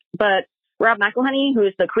York, but Rob McElhenney, who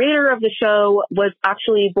is the creator of the show, was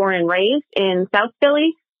actually born and raised in South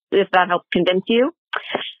Philly, if that helps convince you.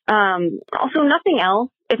 Also,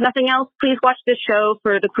 if nothing else, please watch this show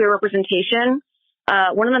for the queer representation.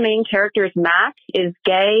 One of the main characters, Mac, is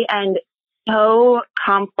gay and so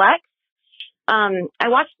complex. I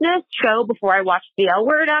watched this show before I watched The L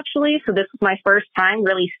Word, actually. So this was my first time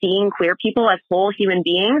really seeing queer people as whole human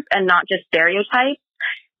beings and not just stereotypes.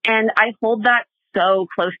 And I hold that so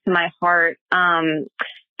close to my heart.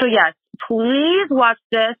 So yes, please watch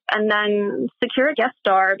this and then secure a guest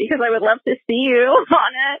star because I would love to see you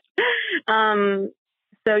on it.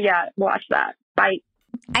 So yeah, watch that. Bye.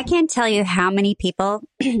 I can't tell you how many people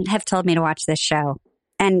have told me to watch this show.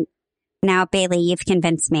 And now, Bailey, you've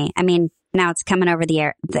convinced me. I mean, now it's coming over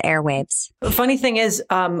the airwaves. The funny thing is,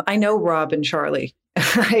 I know Rob and Charlie.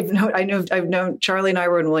 I've known Charlie and I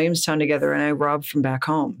were in Williamstown together, and I Rob from back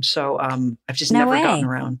home. So I've just never gotten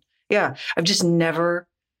around. Yeah, I've just never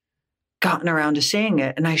gotten around to seeing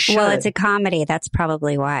it, and I should. Well, it's a comedy. That's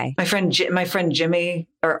probably why. My friend Jimmy,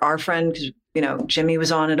 or our friend, because Jimmy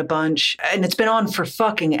was on it a bunch, and it's been on for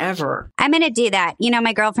fucking ever. I'm going to do that.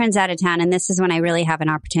 My girlfriend's out of town, and this is when I really have an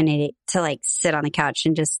opportunity to sit on the couch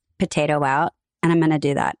and just potato out, and I'm going to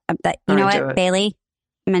do that. You know what, Bailey?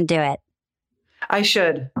 I'm going to do it. I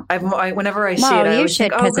should. Whenever I see it, I you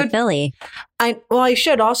should because of Philly. I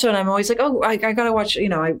should also, and I'm always like, oh, I gotta watch.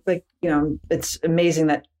 It's amazing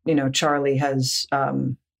that Charlie has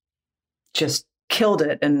just killed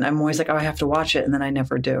it, and I'm always like, oh, I have to watch it, and then I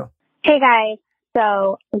never do. Hey guys,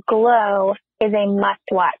 so Glow is a must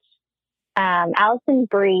watch. Alison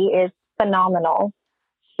Brie is phenomenal.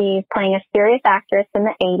 She's playing a serious actress in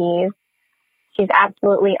the 80s. She's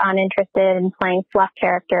absolutely uninterested in playing fluff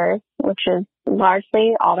characters, which is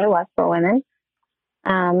largely all there was for women.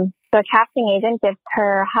 So a casting agent gives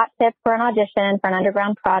her a hot tip for an audition for an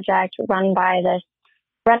underground project run by this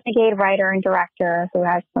renegade writer and director who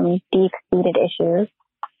has some deep-seated issues.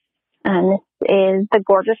 And this is The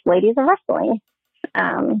Gorgeous Ladies of Wrestling.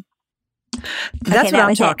 That's what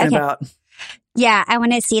I'm talking about. Yeah, I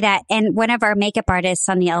want to see that. And one of our makeup artists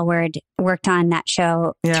on the L Word worked on that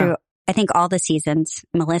show through, I think, all the seasons,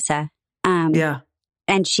 Melissa.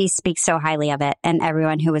 And she speaks so highly of it, and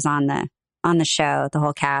everyone who was on the show, the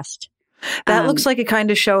whole cast. That looks like a kind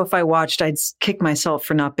of show if I watched, I'd kick myself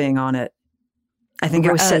for not being on it. I think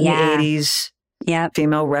it was set in the 80s. Yep.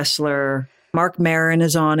 Female wrestler. Mark Maron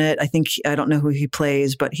is on it. I don't know who he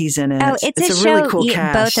plays, but he's in it. Oh, it's a show really cool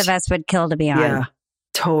cast. Both of us would kill to be on. Yeah,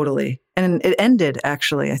 totally. And it ended,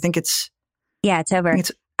 actually. I think it's... Yeah, it's over.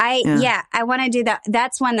 I want to do that.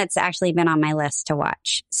 That's one that's actually been on my list to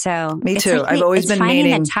watch. So me too. I've always been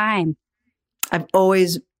meaning the time. I've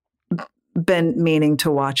always been meaning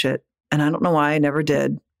to watch it, and I don't know why I never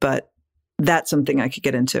did, but that's something I could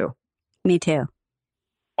get into. Me too.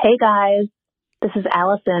 Hey guys, this is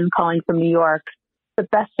Allison calling from New York. The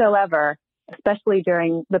best show ever, especially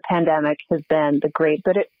during the pandemic, has been The Great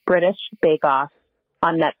British Bake Off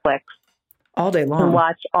on Netflix. All day long. You can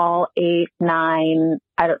watch all 8, 9,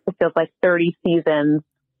 it feels like 30 seasons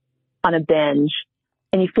on a binge.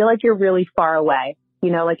 And you feel like you're really far away.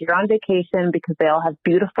 Like you're on vacation because they all have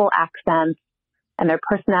beautiful accents and their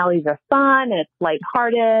personalities are fun and it's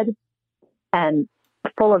lighthearted and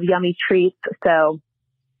full of yummy treats. So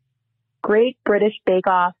Great British Bake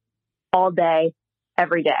Off all day,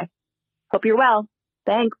 every day. Hope you're well.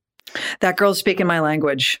 Thanks. That girl's speaking my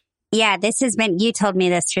language. Yeah, you told me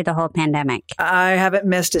this through the whole pandemic. I haven't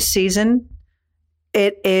missed a season.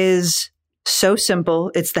 It is so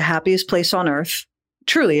simple. It's the happiest place on earth.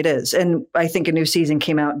 Truly it is. And I think a new season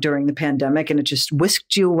came out during the pandemic and it just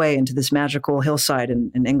whisked you away into this magical hillside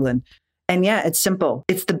in England. And yeah, it's simple.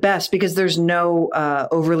 It's the best because there's no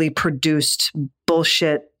overly produced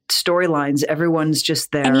bullshit storylines. Everyone's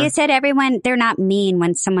just there. And you said they're not mean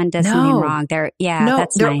when someone does something wrong.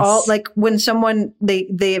 That's they're nice. all like when someone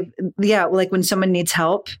like when someone needs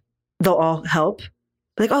help, they'll all help.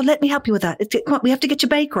 Like, oh, let me help you with that. Come on, we have to get your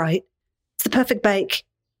bake right. It's the perfect bake.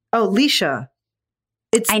 Oh, Leisha.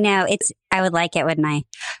 I know. I would like it, wouldn't I?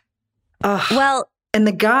 And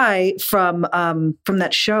the guy from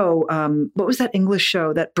that show, what was that English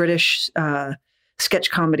show, that British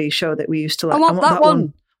sketch comedy show that we used to like? I want that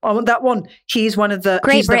one. I want that one. He's one of the,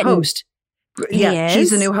 he's the host. Yeah, he's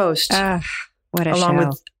the new host. What a along show.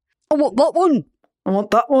 With, I want that one. I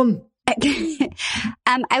want that one.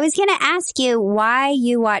 I was going to ask you why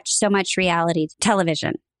you watch so much reality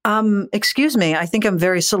television. Excuse me. I think I'm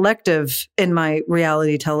very selective in my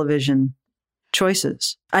reality television.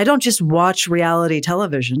 choices. I don't just watch reality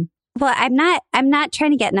television. Well, I'm not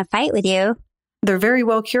trying to get in a fight with you. They're very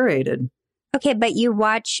well curated. Okay, but you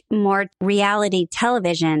watch more reality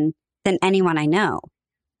television than anyone I know.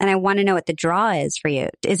 And I want to know what the draw is for you.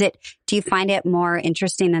 Do you find it more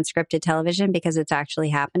interesting than scripted television because it's actually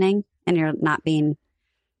happening and you're not being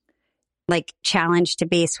like challenged to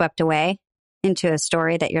be swept away into a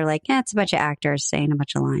story that you're like, it's a bunch of actors saying a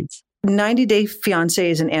bunch of lines? 90 Day Fiancé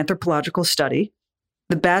is an anthropological study.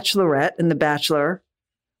 The Bachelorette and The Bachelor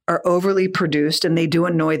are overly produced and they do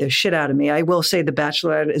annoy the shit out of me. I will say The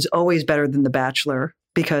Bachelorette is always better than The Bachelor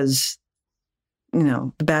because, you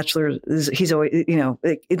know, The Bachelor he's always, you know,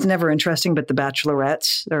 it's never interesting, but The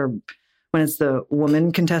Bachelorettes are, when it's the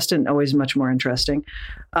woman contestant, always much more interesting.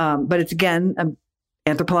 But it's, again, an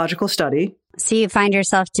anthropological study. So you find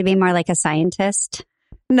yourself to be more like a scientist?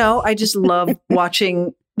 No, I just love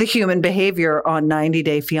watching the human behavior on 90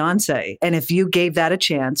 Day Fiancé. And if you gave that a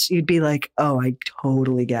chance, you'd be like, oh, I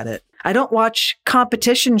totally get it. I don't watch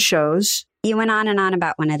competition shows. You went on and on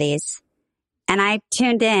about one of these. And I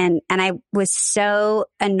tuned in and I was so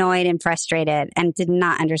annoyed and frustrated and did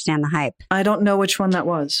not understand the hype. I don't know which one that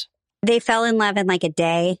was. They fell in love in like a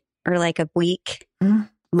day or like a week.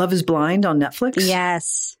 Love is Blind on Netflix?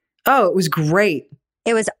 Yes. Oh, it was great.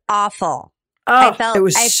 It was awful. Oh, it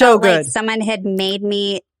was so good. Like someone had made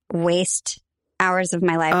me waste hours of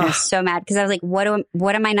my life. I was so mad because I was like,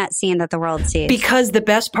 what am I not seeing that the world sees? Because the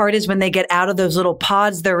best part is when they get out of those little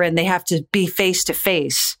pods they're in, they have to be face to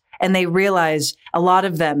face. And they realize, a lot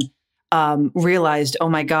of them realized, oh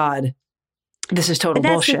my God, this is total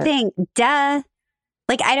bullshit. That's the thing. Duh.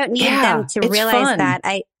 Like, I don't need them to realize fun.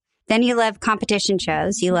 that. Then you love competition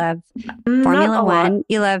shows. You love Formula One.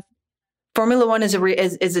 You love Formula One is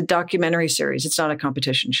a documentary series. It's not a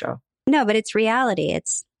competition show. No, but it's reality.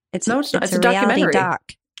 It's no, it's not. It's a reality documentary.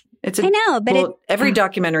 Doc. I know, but every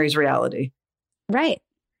documentary is reality. Right.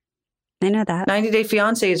 I know that. 90 Day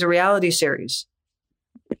Fiancé is a reality series.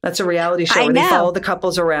 That's a reality show where they follow the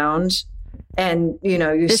couples around, and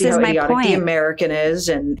you see how idiotic the American is,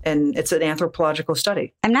 and it's an anthropological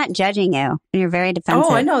study. I'm not judging you, and you're very defensive.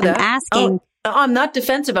 Oh, I know that. I'm asking. I'm not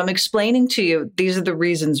defensive. I'm explaining to you, these are the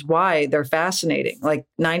reasons why they're fascinating. Like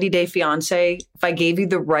 90 Day Fiancé, if I gave you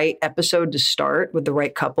the right episode to start with the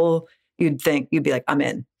right couple, you'd be like, I'm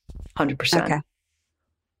in 100%. Okay.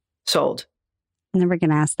 Sold. I'm never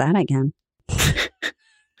going to ask that again.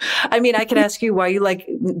 I mean, I could ask you why you like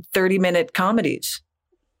 30-minute comedies.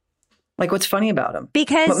 Like, what's funny about them?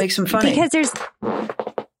 What makes them funny?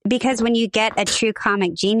 Because when you get a true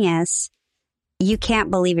comic genius, you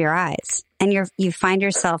can't believe your eyes. And you find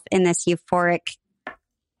yourself in this euphoric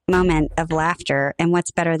moment of laughter. And what's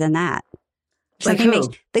better than that? Like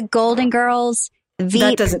who? The Golden Girls,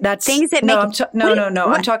 Veep, that's things that no, make No.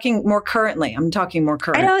 I'm talking more currently.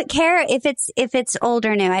 I don't care if it's old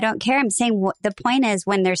or new. I don't care. I'm saying the point is,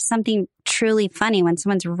 when there's something truly funny, when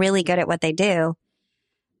someone's really good at what they do,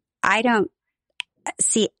 I don't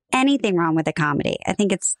see anything wrong with a comedy. I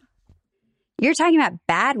think you're talking about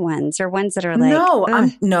bad ones or ones that are like...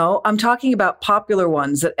 I'm talking about popular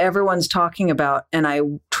ones that everyone's talking about. And I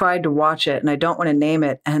tried to watch it and I don't want to name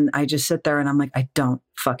it. And I just sit there and I'm like, I don't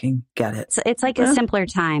fucking get it. So it's like a simpler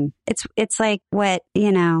time. It's like what,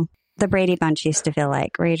 the Brady Bunch used to feel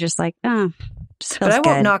like, where you're just like, just but I good.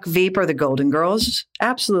 won't knock Veep or the Golden Girls.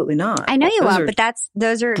 Absolutely not. I know you won't, but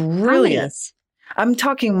those are brilliant. Comedies. I'm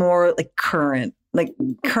talking more like current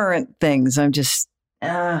things. I'm just...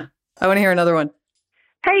 I want to hear another one.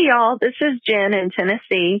 Hey, y'all. This is Jen in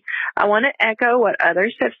Tennessee. I want to echo what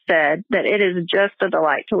others have said, that it is just a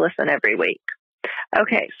delight to listen every week.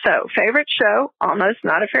 Okay, so favorite show, almost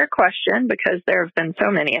not a fair question because there have been so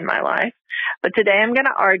many in my life. But today I'm going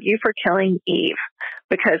to argue for Killing Eve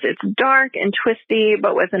because it's dark and twisty,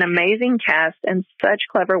 but with an amazing cast and such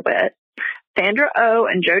clever wit. Sandra Oh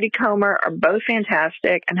and Jodie Comer are both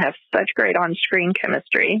fantastic and have such great on-screen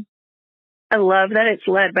chemistry. I love that it's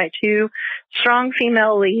led by two strong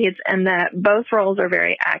female leads and that both roles are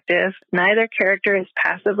very active. Neither character is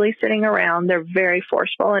passively sitting around. They're very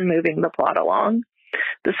forceful in moving the plot along.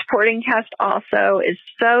 The supporting cast also is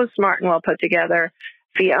so smart and well put together.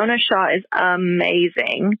 Fiona Shaw is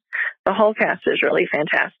amazing. The whole cast is really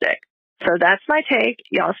fantastic. So that's my take.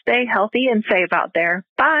 Y'all stay healthy and safe out there.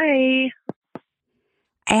 Bye.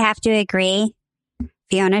 I have to agree.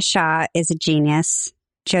 Fiona Shaw is a genius.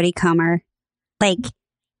 Jodie Comer. Like,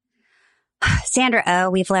 Sandra Oh,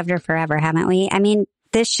 we've loved her forever, haven't we? I mean,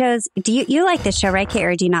 this show's... Do you like this show, right, Kate,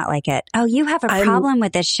 or do you not like it? Oh, you have a problem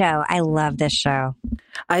with this show. I love this show.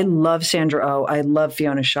 I love Sandra Oh. I love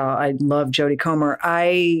Fiona Shaw. I love Jodie Comer.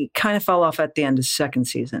 I kind of fell off at the end of second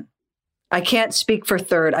season. I can't speak for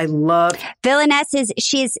third. I love Villanelle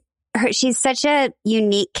she's such a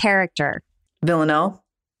unique character. Villanelle.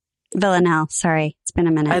 Sorry. It's been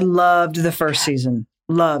a minute. I loved the first season.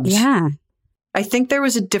 Loved. Yeah. I think there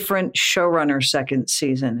was a different showrunner second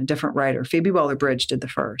season, a different writer. Phoebe Waller-Bridge did the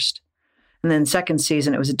first. And then second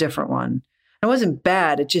season, it was a different one. It wasn't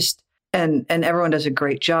bad. It just, and everyone does a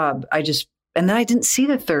great job. And then I didn't see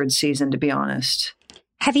the third season, to be honest.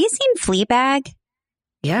 Have you seen Fleabag?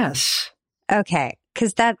 Yes. Okay.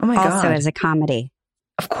 Because that also God. is a comedy.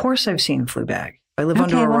 Of course I've seen Fleabag. I live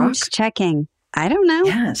under a rock. I'm just checking. I don't know.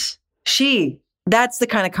 Yes. That's the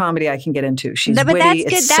kind of comedy I can get into. She's but witty, that's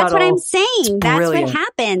good. it's That's subtle, what I'm saying. That's what brilliant.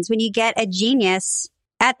 happens when you get a genius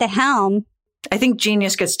at the helm. I think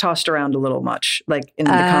genius gets tossed around a little much, like in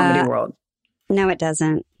the comedy world. No, it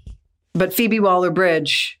doesn't. But Phoebe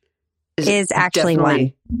Waller-Bridge is actually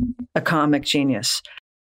definitely a comic genius.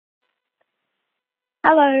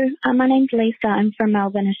 Hello, my name's Lisa. I'm from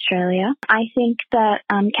Melbourne, Australia. I think that,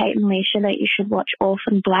 Kate and Leisha, that you should watch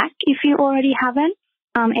Orphan Black if you already haven't.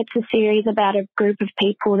 It's a series about a group of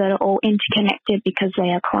people that are all interconnected because they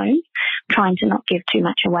are clones. I'm trying to not give too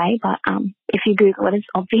much away, but if you Google it, it's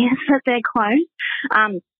obvious that they're clones.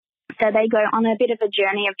 So they go on a bit of a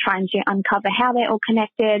journey of trying to uncover how they're all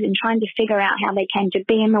connected and trying to figure out how they came to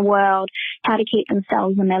be in the world, how to keep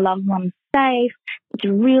themselves and their loved ones safe. It's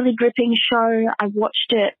a really gripping show. I've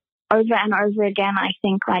watched it over and over again, I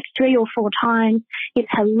think like 3 or 4 times. It's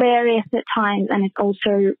hilarious at times, and it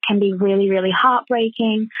also can be really, really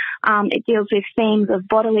heartbreaking. It deals with themes of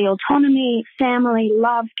bodily autonomy, family,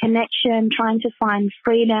 love, connection, trying to find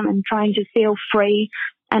freedom and trying to feel free.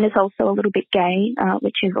 And it's also a little bit gay,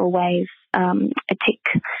 which is always a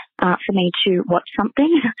tick for me to watch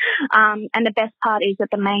something. And the best part is that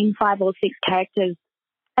the main 5 or 6 characters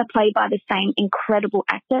are played by the same incredible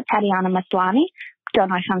actor, Tatiana Maslany. Don't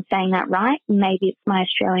know if I'm saying that right. Maybe it's my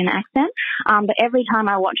Australian accent. But every time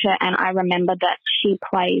I watch her and I remember that she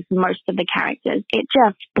plays most of the characters, it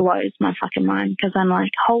just blows my fucking mind because I'm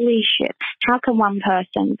like, holy shit, how can one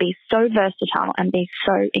person be so versatile and be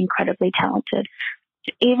so incredibly talented?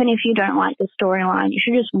 Even if you don't like the storyline, you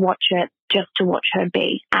should just watch it just to watch her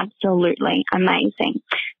be absolutely amazing.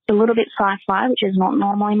 It's a little bit sci-fi, which is not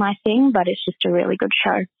normally my thing, but it's just a really good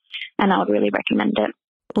show, and I would really recommend it.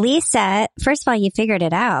 Lisa, first of all, you figured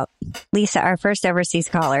it out. Lisa, our first overseas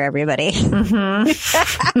caller, everybody.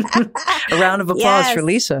 Mm-hmm. A round of applause for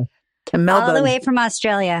Lisa and Melbourne. All the way from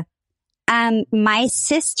Australia. My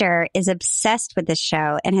sister is obsessed with this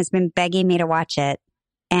show and has been begging me to watch it.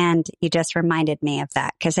 And you just reminded me of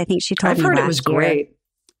that because I think she told me I've heard last it was year. great.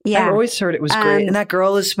 Yeah. I've always heard it was great. And that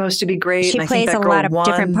girl is supposed to be great. She and I plays think that a girl lot of won.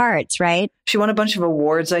 different parts, right? She won a bunch of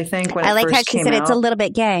awards, I think, when I it like first how she came said out. it's a little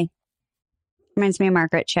bit gay. Reminds me of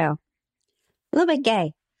Margaret Cho. A little bit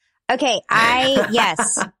gay. Okay,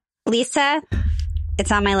 yes. Lisa,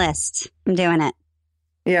 it's on my list. I'm doing it.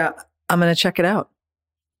 Yeah, I'm going to check it out.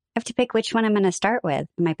 I have to pick which one I'm going to start with.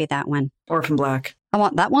 It might be that one. Orphan Black. I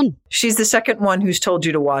want that one. She's the second one who's told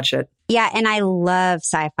you to watch it. Yeah, and I love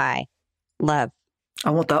sci-fi. Love.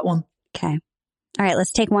 I want that one. Okay. All right,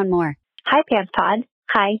 let's take one more. Hi, Pants Pod.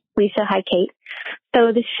 Hi, Lisa. Hi, Kate.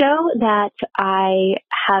 So the show that I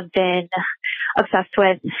have been obsessed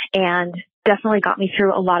with and definitely got me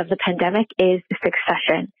through a lot of the pandemic is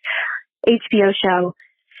Succession. HBO show.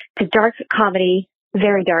 It's a dark comedy,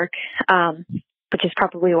 very dark, which is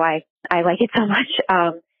probably why I like it so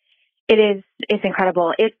much. It's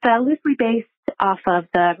incredible. It's loosely based off of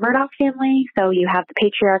the Murdoch family. So you have the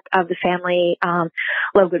patriarch of the family,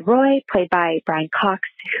 Logan Roy, played by Brian Cox,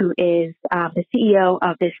 who is the CEO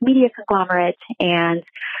of this media conglomerate. And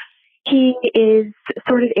he is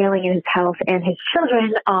sort of ailing in his health, and his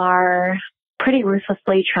children are pretty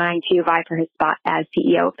ruthlessly trying to vie for his spot as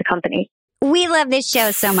CEO of the company. We love this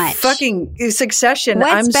show so much. Fucking Succession.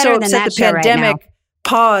 What's I'm better so than upset that the show right pandemic now?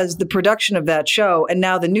 paused the production of that show, and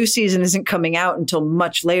now the new season isn't coming out until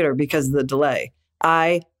much later because of the delay.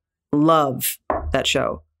 I love that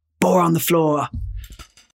show. Bore on the floor.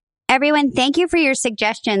 Everyone, thank you for your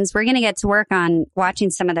suggestions. We're going to get to work on watching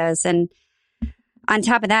some of those. And on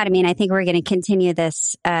top of that, I mean, I think we're going to continue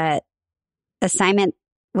this assignment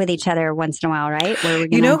with each other once in a while, right? Where we're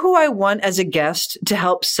gonna... You know who I want as a guest to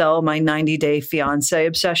help sell my 90-day fiance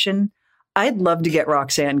obsession? I'd love to get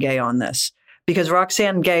Roxane Gay on this because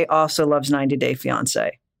Roxane Gay also loves 90-Day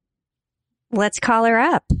Fiance. Let's call her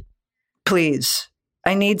up. Please.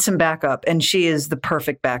 I need some backup, and she is the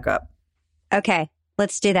perfect backup. Okay,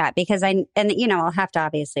 let's do that because I'll have to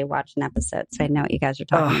obviously watch an episode so I know what you guys are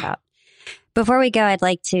talking about. Before we go, I'd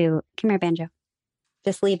like to, come here, Banjo,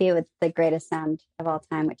 just leave you with the greatest sound of all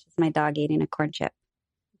time, which is my dog eating a corn chip.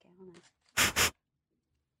 Okay, hold on.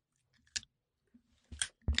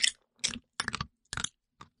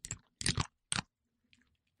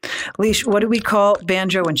 Leash, what do we call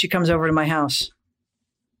Banjo when she comes over to my house?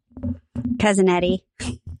 Cousin Eddie.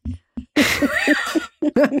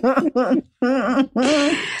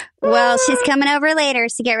 Well, she's coming over later,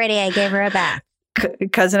 so get ready. I gave her a bath.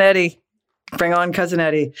 Cousin Eddie. Bring on Cousin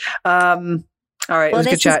Eddie. All right. Well,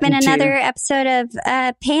 this has been another episode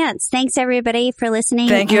of Pants. Thanks, everybody, for listening.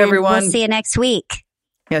 Thank you, everyone. We'll see you next week.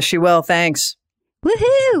 Yes, she will. Thanks.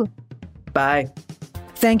 Woohoo! Bye.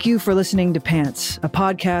 Thank you for listening to Pants, a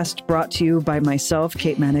podcast brought to you by myself,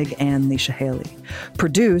 Kate Menig, and Leisha Haley.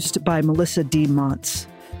 Produced by Melissa D. Montz.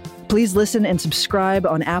 Please listen and subscribe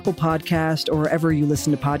on Apple Podcast or wherever you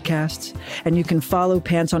listen to podcasts. And you can follow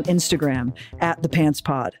Pants on Instagram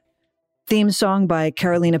 @ThePantsPod. Theme song by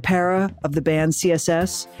Carolina Parra of the band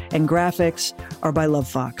CSS, and graphics are by Love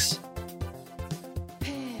Fox.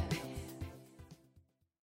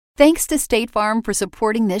 Thanks to State Farm for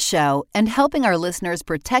supporting this show and helping our listeners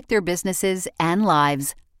protect their businesses and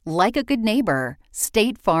lives. Like a good neighbor,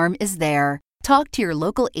 State Farm is there. Talk to your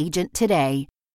local agent today.